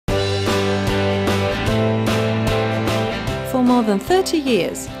more than 30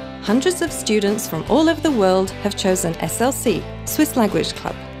 years, hundreds of students from all over the world have chosen SLC, Swiss Language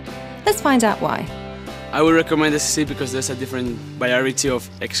Club. Let's find out why. I would recommend SLC because there's a different variety of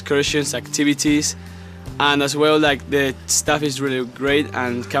excursions, activities, and as well, like, the staff is really great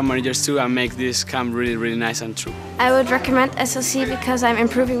and camp managers too, and make this camp really nice and true. I would recommend SLC because I'm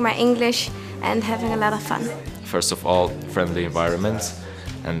improving my English and having a lot of fun. First of all, friendly environment,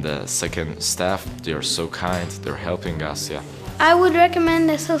 and the second, staff. They are so kind, they're helping us, yeah. I would recommend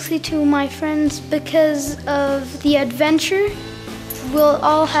SLC to my friends because of the adventure we'll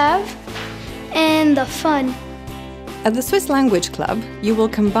all have and the fun. At the Swiss Language Club, you will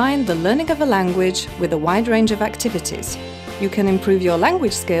combine the learning of a language with a wide range of activities. You can improve your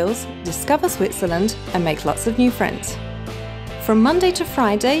language skills, discover Switzerland, and make lots of new friends. From Monday to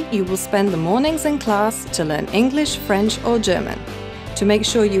Friday, you will spend the mornings in class to learn English, French, or German. To make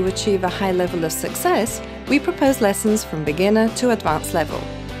sure you achieve a high level of success, we propose lessons from beginner to advanced level.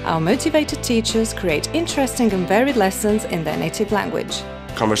 Our motivated teachers create interesting and varied lessons in their native language.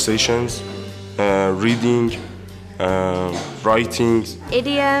 Conversations, reading, writing,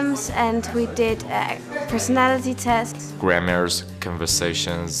 Idioms, and we did personality tests. Grammars,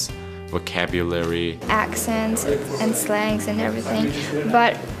 conversations, vocabulary. Accents and slangs and everything,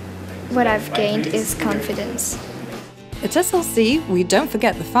 but what I've gained is confidence. At SLC, we don't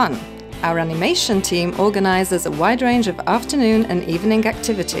forget the fun. Our animation team organises a wide range of afternoon and evening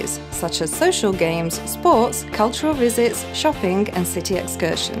activities, such as social games, sports, cultural visits, shopping and city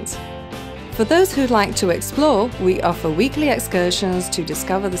excursions. For those who'd like to explore, we offer weekly excursions to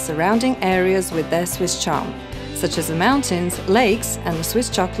discover the surrounding areas with their Swiss charm, such as the mountains, lakes and the Swiss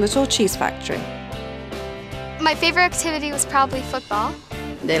chocolate or cheese factory. My favorite activity was probably football.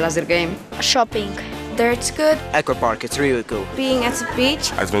 The laser game. Shopping. Dirt's good. Aqua park, it's really cool. Being at the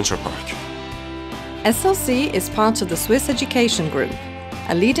beach. adventure park. SLC is part of the Swiss Education Group,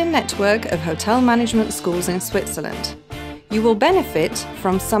 a leading network of hotel management schools in Switzerland. You will benefit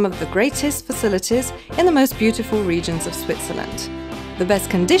from some of the greatest facilities in the most beautiful regions of Switzerland. The best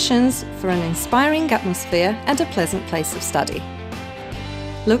conditions for an inspiring atmosphere and a pleasant place of study.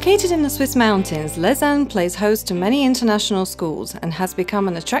 Located in the Swiss mountains, Lausanne plays host to many international schools and has become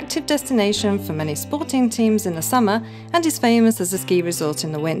an attractive destination for many sporting teams in the summer and is famous as a ski resort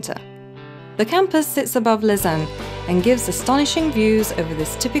in the winter. The campus sits above Lausanne and gives astonishing views over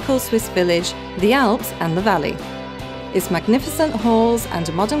this typical Swiss village, the Alps and the valley. Its magnificent halls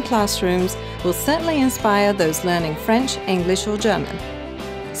and modern classrooms will certainly inspire those learning French, English or German.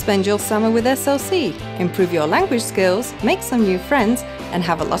 Spend your summer with SLC, improve your language skills, make some new friends and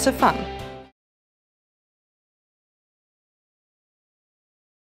have a lot of fun.